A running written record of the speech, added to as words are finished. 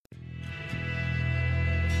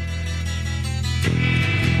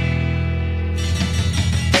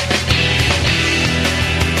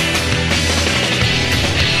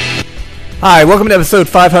Hi, welcome to episode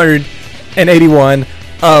 581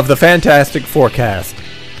 of the Fantastic Forecast.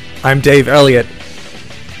 I'm Dave Elliott,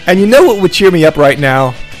 and you know what would cheer me up right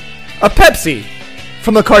now? A Pepsi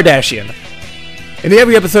from the Kardashian. In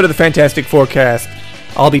every episode of the Fantastic Forecast,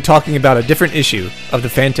 I'll be talking about a different issue of the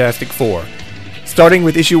Fantastic Four, starting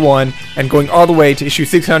with issue 1 and going all the way to issue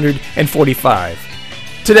 645.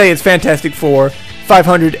 Today it's Fantastic Four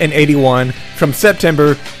 581 from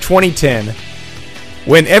September 2010.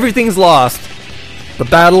 When Everything's Lost, the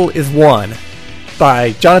Battle is Won,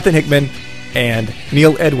 by Jonathan Hickman and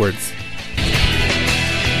Neil Edwards.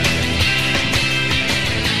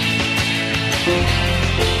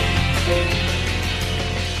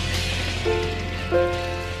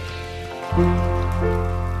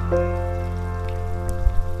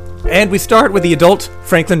 And we start with the adult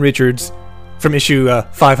Franklin Richards from issue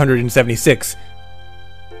 576.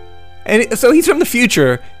 And so he's from the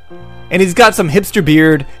future, and he's got some hipster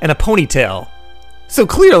beard and a ponytail. So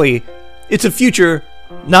clearly, it's a future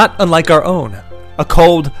not unlike our own. A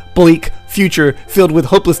cold, bleak future filled with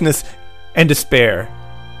hopelessness and despair.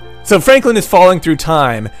 So Franklin is falling through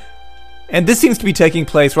time, and this seems to be taking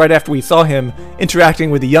place right after we saw him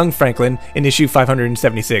interacting with the young Franklin in issue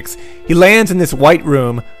 576. He lands in this white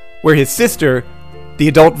room where his sister, the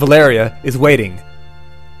adult Valeria, is waiting.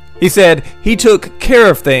 He said he took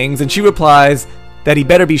care of things, and she replies that he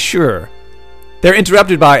better be sure. They're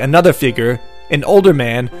interrupted by another figure, an older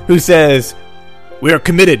man, who says, "We're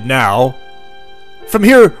committed now. From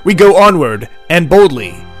here we go onward, and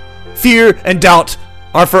boldly. Fear and doubt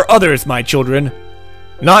are for others, my children,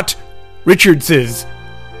 not Richards's."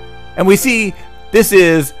 And we see this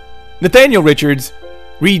is Nathaniel Richards,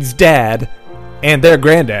 Reed's dad, and their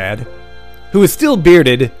granddad, who is still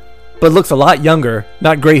bearded, but looks a lot younger,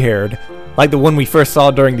 not gray-haired, like the one we first saw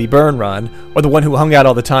during the Byrne run, or the one who hung out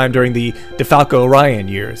all the time during the DeFalco-Ryan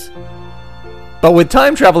years. But with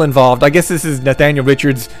time travel involved, I guess this is Nathaniel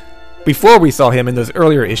Richards before we saw him in those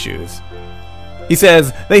earlier issues. He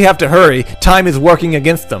says they have to hurry, time is working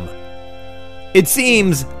against them. It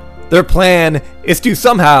seems their plan is to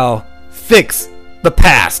somehow fix the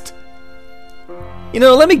past. You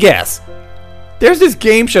know, let me guess. There's this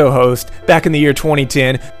game show host back in the year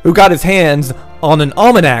 2010 who got his hands on an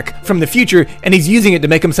almanac from the future, and he's using it to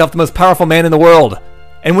make himself the most powerful man in the world.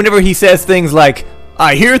 And whenever he says things like,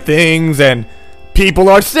 "I hear things," and "people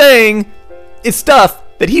are saying," it's stuff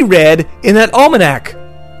that he read in that almanac.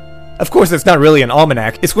 Of course, it's not really an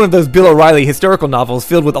almanac. It's one of those Bill O'Reilly historical novels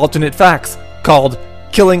filled with alternate facts called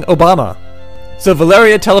Killing Obama. So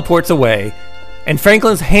Valeria teleports away, and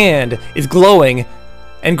Franklin's hand is glowing,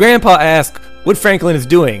 and Grandpa asks what Franklin is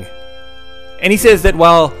doing. And he says that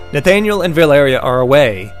while Nathaniel and Valeria are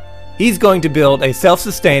away, he's going to build a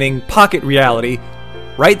self-sustaining pocket reality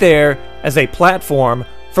right there as a platform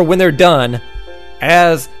for when they're done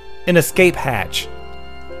as an escape hatch.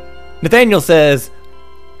 Nathaniel says,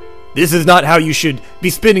 "This is not how you should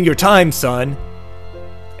be spending your time, son."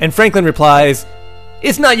 And Franklin replies,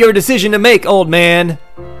 "It's not your decision to make, old man."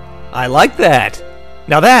 I like that.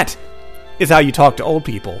 Now that is how you talk to old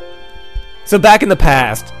people. So back in the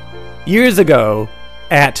past, years ago,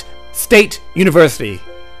 at State University.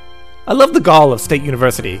 I love the gall of State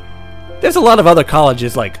University. There's a lot of other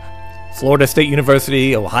colleges like Florida State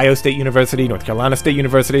University, Ohio State University, North Carolina State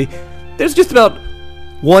University. There's just about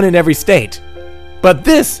one in every state. But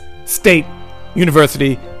this State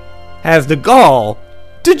University has the gall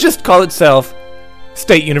to just call itself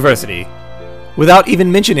State University, without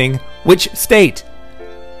even mentioning which state.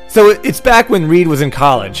 So it's back when Reed was in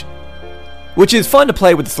college, which is fun to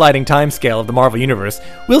play with the sliding time scale of the Marvel Universe.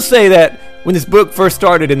 We'll say that when this book first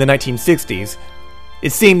started in the 1960s,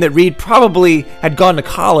 it seemed that Reed probably had gone to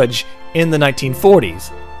college in the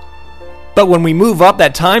 1940s. But when we move up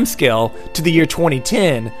that time scale to the year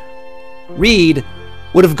 2010, Reed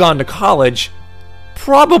would have gone to college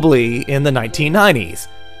probably in the 1990s.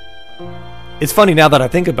 It's funny now that I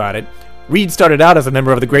think about it. Reed started out as a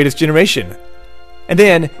member of the Greatest Generation. And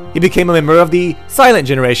then he became a member of the Silent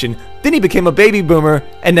Generation. Then he became a baby boomer,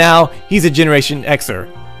 and now he's a Generation Xer.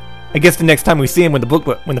 I guess the next time we see him when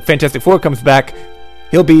the Fantastic Four comes back,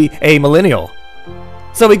 he'll be a millennial.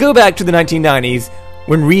 So we go back to the 1990s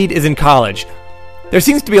when Reed is in college. There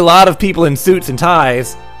seems to be a lot of people in suits and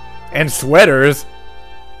ties and sweaters.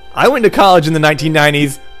 I went to college in the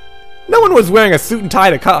 1990s. No one was wearing a suit and tie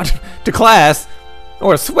to class,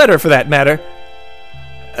 or a sweater for that matter.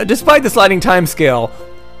 Despite the sliding time scale,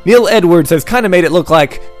 Neil Edwards has kind of made it look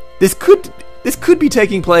like this could be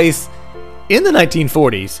taking place in the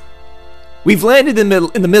 1940s. We've landed in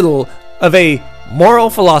the middle of a Moral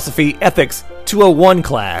Philosophy Ethics 201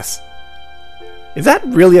 class. Is that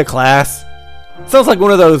really a class? Sounds like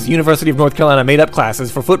one of those University of North Carolina made-up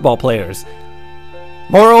classes for football players.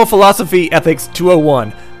 Moral Philosophy Ethics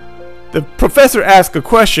 201. The professor asks a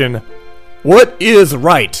question: what is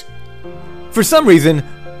right? For some reason,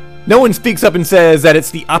 no one speaks up and says that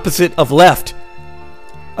it's the opposite of left.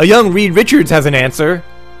 A young Reed Richards has an answer.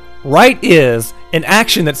 Right is an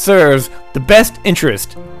action that serves the best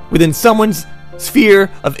interest within someone's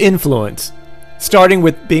sphere of influence, starting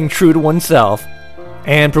with being true to oneself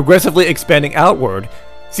and progressively expanding outward,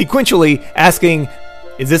 sequentially asking,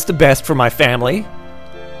 is this the best for my family?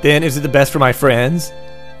 Then is it the best for my friends?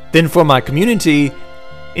 Then for my community,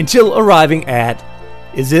 until arriving at,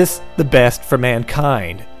 is this the best for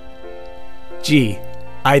mankind? Gee,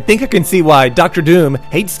 I think I can see why Dr. Doom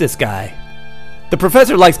hates this guy. The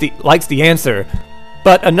professor likes the answer,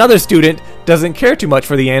 but another student doesn't care too much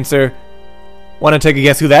for the answer. Want to take a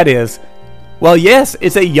guess who that is? Well, yes,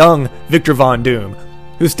 it's a young Victor Von Doom,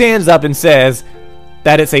 who stands up and says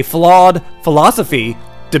that it's a flawed philosophy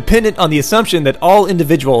dependent on the assumption that all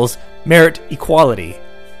individuals merit equality.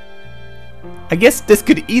 I guess this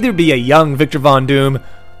could either be a young Victor Von Doom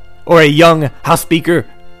or a young House Speaker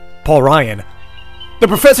Paul Ryan. The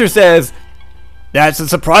professor says, that's a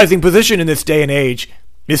surprising position in this day and age,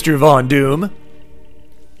 Mr. Von Doom.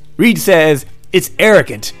 Reed says, it's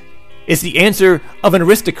arrogant. It's the answer of an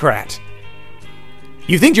aristocrat.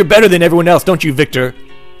 You think you're better than everyone else, don't you, Victor?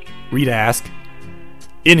 Reed asks.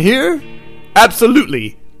 In here?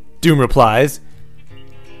 Absolutely, Doom replies.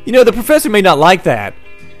 You know, the professor may not like that,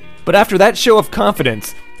 but after that show of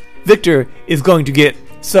confidence, Victor is going to get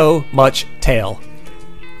so much tail.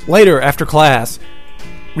 Later, after class,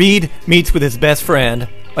 Reed meets with his best friend,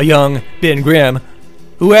 a young Ben Grimm,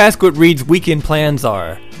 who asks what Reed's weekend plans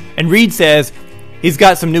are, and Reed says he's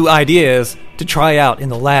got some new ideas to try out in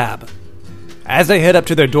the lab. As they head up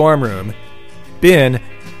to their dorm room, Ben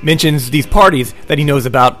mentions these parties that he knows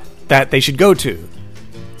about that they should go to.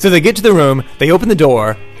 So they get to the room, they open the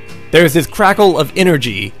door, there's this crackle of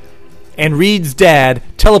energy, and Reed's dad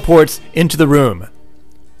teleports into the room.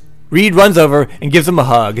 Reed runs over and gives him a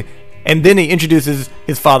hug, and then he introduces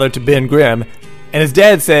his father to Ben Grimm, and his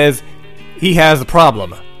dad says he has a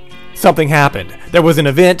problem. Something happened. There was an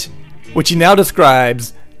event, which he now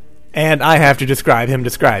describes, and I have to describe him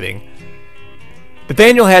describing.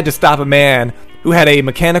 Nathaniel had to stop a man who had a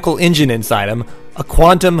mechanical engine inside him, a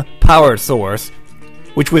quantum power source,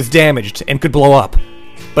 which was damaged and could blow up.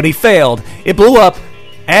 But he failed. It blew up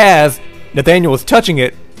as Nathaniel was touching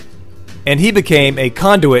it, and he became a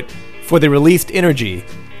conduit for the released energy,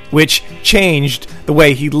 which changed the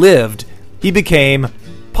way he lived. He became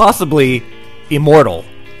possibly immortal,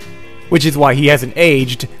 which is why he hasn't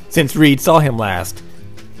aged since Reed saw him last,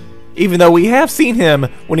 even though we have seen him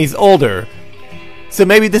when he's older. So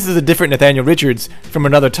maybe this is a different Nathaniel Richards from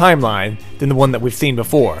another timeline than the one that we've seen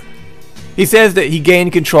before. He says that he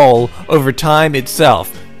gained control over time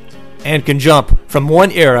itself and can jump from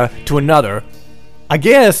one era to another. I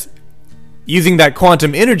guess, using that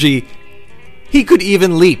quantum energy, he could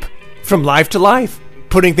even leap from life to life,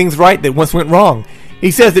 putting things right that once went wrong. He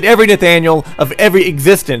says that every Nathaniel of every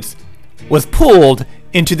existence was pulled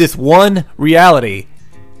into this one reality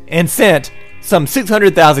and sent some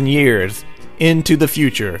 600,000 years into the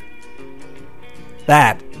future.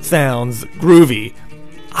 That sounds groovy.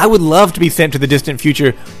 I would love to be sent to the distant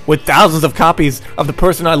future with thousands of copies of the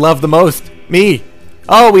person I love the most, me.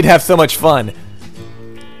 Oh, we'd have so much fun.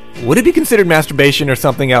 Would it be considered masturbation or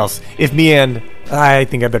something else if me and... I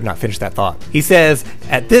think I better not finish that thought. He says,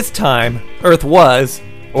 at this time, Earth was,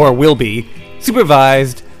 or will be,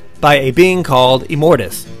 supervised by a being called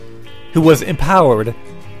Immortus, who was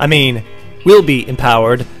will be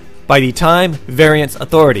empowered by the Time Variance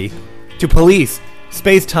Authority to police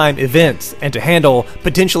space-time events and to handle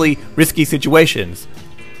potentially risky situations,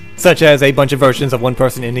 such as a bunch of versions of one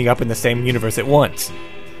person ending up in the same universe at once.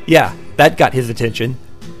 Yeah, that got his attention.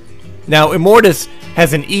 Now, Immortus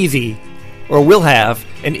has will have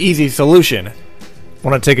an easy solution.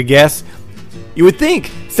 Want to take a guess? You would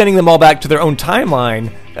think sending them all back to their own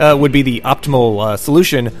timeline would be the optimal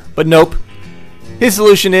solution, but nope. His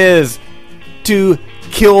solution is to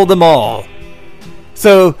kill them all.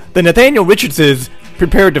 So the Nathaniel Richardses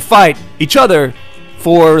prepared to fight each other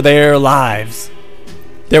for their lives.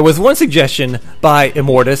 There was one suggestion by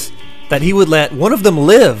Immortus that he would let one of them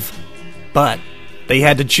live, but they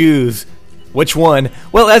had to choose which one.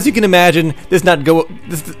 Well, as you can imagine, this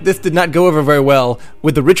did not go over very well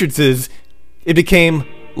with the Richardses. It became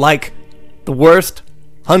like the worst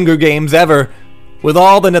Hunger Games ever, with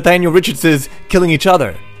all the Nathaniel Richardses killing each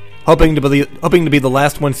other, hoping to be the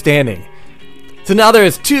last one standing. So now there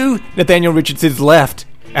is 2 Nathaniel Richardses left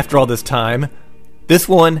after all this time. this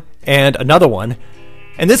one and another one,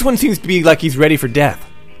 and this one seems to be like he's ready for death.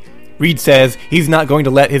 Reed says he's not going to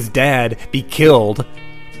let his dad be killed.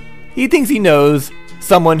 He thinks he knows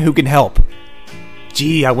someone who can help.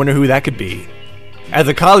 Gee, I wonder who that could be. As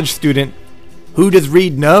a college student, who does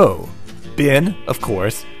Reed know? Ben, of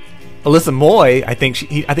course. Alyssa Moy, I think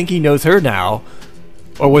he knows her now.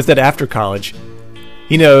 Or was that after college?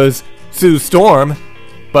 He knows Sue Storm,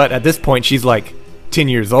 but at this point she's like 10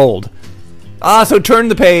 years old. So turn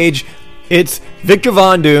the page. It's Victor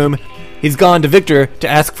Von Doom. He's gone to Victor to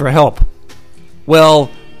ask for help.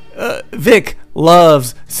 Well, Vic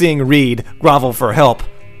loves seeing Reed grovel for help.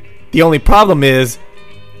 The only problem is,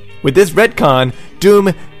 with this retcon,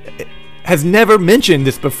 Doom has never mentioned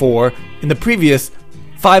this before in the previous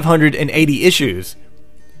 580 issues.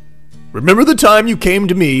 Remember the time you came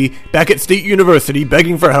to me back at State University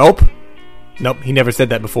begging for help? Nope, he never said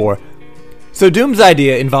that before. So Doom's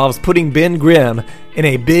idea involves putting Ben Grimm in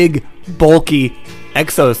a big, bulky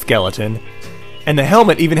exoskeleton, and the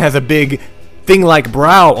helmet even has a big thing-like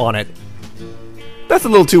brow on it. That's a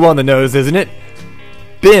little too on the nose, isn't it?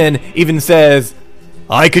 Ben even says,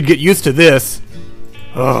 I could get used to this.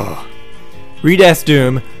 Ugh. Reed asks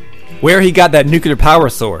Doom where he got that nuclear power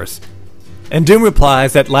source, and Doom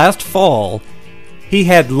replies that last fall he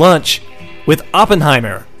had lunch with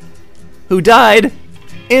Oppenheimer, who died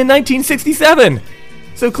in 1967.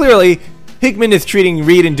 So clearly, Hickman is treating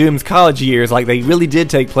Reed and Doom's college years like they really did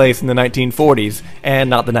take place in the 1940s and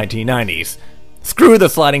not the 1990s. Screw the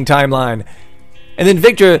sliding timeline. And then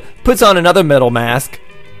Victor puts on another metal mask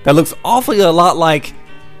that looks awfully a lot like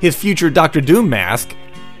his future Dr. Doom mask,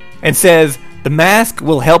 and says the mask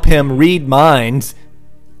will help him read minds,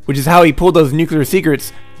 which is how he pulled those nuclear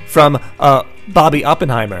secrets from Bobby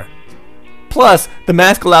Oppenheimer. Plus, the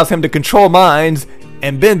mask allows him to control minds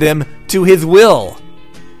and bend them to his will.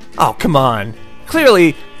 Oh, come on.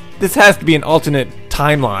 Clearly, this has to be an alternate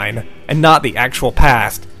timeline and not the actual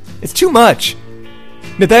past. It's too much.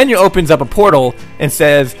 Nathaniel opens up a portal and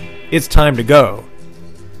says it's time to go.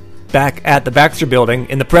 Back at the Baxter building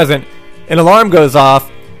in the present, an alarm goes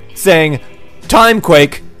off saying,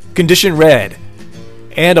 Timequake, condition red.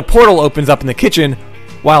 And a portal opens up in the kitchen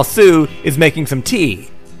while Sue is making some tea.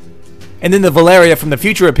 And then the Valeria from the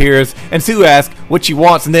future appears, and Sue asks what she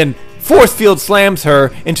wants, and then force field slams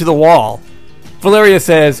her into the wall. Valeria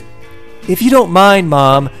says, if you don't mind,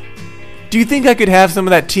 Mom, do you think I could have some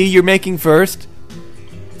of that tea you're making first?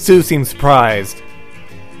 Sue seems surprised.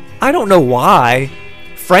 I don't know why.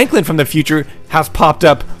 Franklin from the future has popped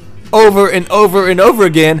up over and over and over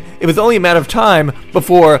again. It was only a matter of time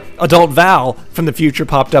before adult Val from the future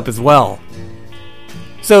popped up as well.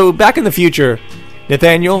 So back in the future,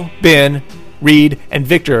 Nathaniel, Ben, Reed, and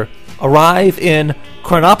Victor arrive in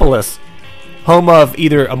Chronopolis, home of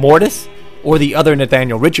either Immortus or the other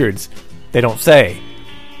Nathaniel Richards. They don't say.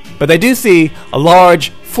 But they do see a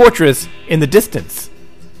large fortress in the distance.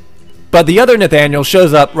 But the other Nathaniel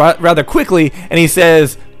shows up rather quickly, and he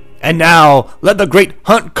says, and now, let the great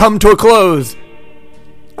hunt come to a close.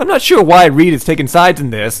 I'm not sure why Reed is taking sides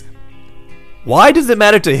in this. Why does it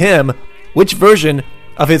matter to him which version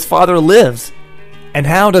of his father lives? And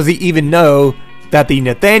how does he even know that the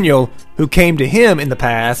Nathaniel who came to him in the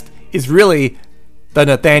past is really the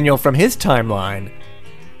Nathaniel from his timeline?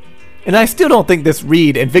 And I still don't think this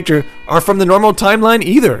Reed and Victor are from the normal timeline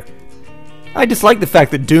either. I dislike the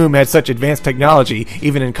fact that Doom had such advanced technology,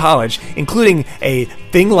 even in college, including a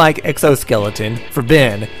thing-like exoskeleton for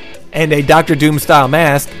Ben, and a Dr. Doom-style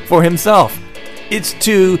mask for himself. It's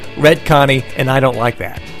too retconny, and I don't like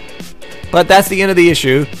that. But that's the end of the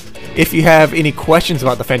issue. If you have any questions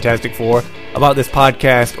about the Fantastic Four, about this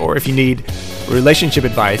podcast, or if you need relationship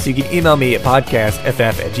advice, you can email me at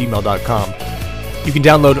podcastff@gmail.com. You can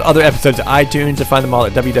download other episodes of iTunes and find them all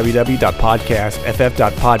at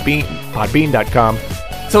www.podcastff.podbean.com.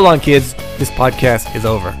 So long, kids. This podcast is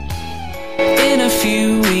over. In a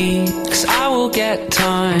few weeks, I will get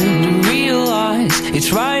time to realize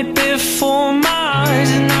it's right before my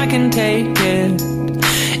eyes, and I can take it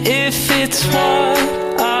if it's what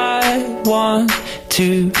I want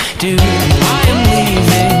to do. I am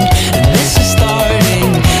leaving